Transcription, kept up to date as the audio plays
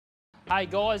Hey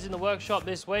guys, in the workshop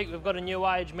this week we've got a new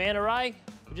Age man array.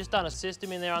 We've just done a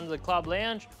system in there under the club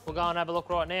lounge. We'll go and have a look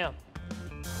right now.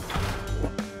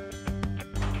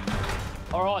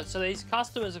 Alright, so these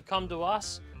customers have come to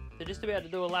us. They're just about to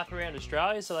do a lap around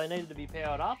Australia, so they needed to be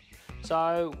powered up.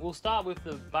 So we'll start with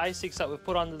the basics that we've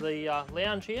put under the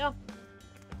lounge here.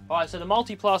 Alright, so the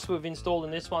MultiPlus we've installed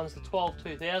in this one's the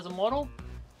 12-2000 model.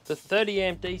 The 30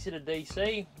 amp DC to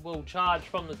DC will charge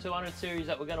from the 200 series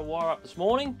that we're going to wire up this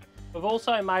morning. We've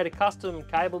also made a custom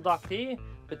cable duct here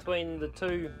between the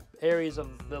two areas of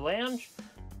the lounge.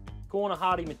 Corner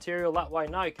hardy material, that way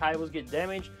no cables get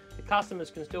damaged. The customers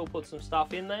can still put some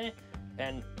stuff in there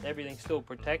and everything's still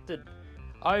protected.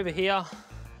 Over here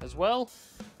as well,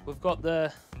 we've got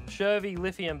the Shervey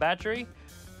Lithium battery,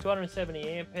 270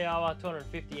 amp hour,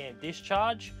 250 amp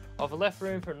discharge. I've left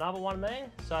room for another one there,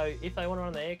 so if they want to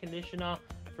run the air conditioner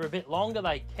for a bit longer,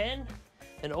 they can.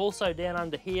 And also down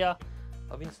under here,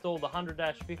 I've installed the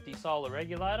 100-50 solar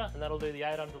regulator, and that'll do the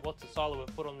 800 watts of solar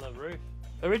we've put on the roof.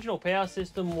 The original power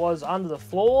system was under the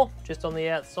floor, just on the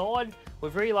outside.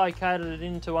 We've relocated it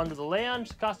into under the lounge.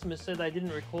 The customers said they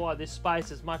didn't require this space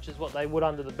as much as what they would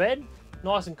under the bed.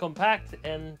 Nice and compact,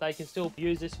 and they can still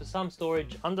use this for some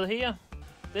storage under here.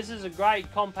 This is a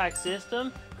great compact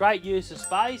system, great use of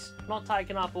space, not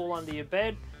taking up all under your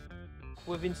bed.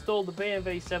 We've installed the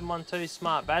BMW 712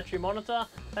 smart battery monitor.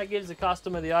 That gives the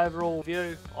customer the overall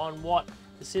view on what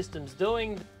the system's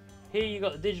doing. Here you've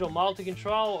got the digital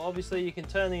multi-control. Obviously you can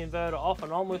turn the inverter off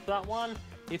and on with that one.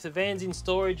 If the van's in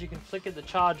storage, you can flick it to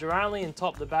charger only and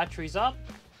top the batteries up.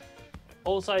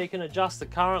 Also you can adjust the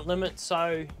current limit,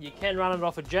 so you can run it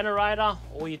off a generator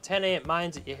or your 10 amp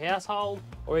mains at your household,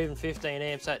 or even 15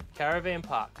 amps at Caravan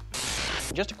Park.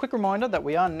 Just a quick reminder that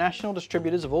we are national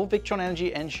distributors of all Victron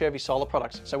Energy and Shervey solar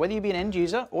products. So whether you be an end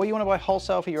user or you want to buy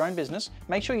wholesale for your own business,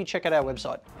 make sure you check out our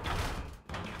website.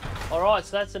 Alright,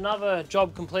 so that's another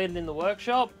job completed in the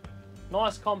workshop.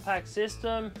 Nice compact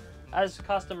system, as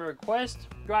customer request.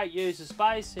 Great use of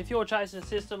space. If you're chasing a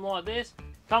system like this,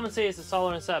 come and see us at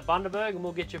Solar and Sat Bundaberg and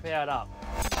we'll get you powered up.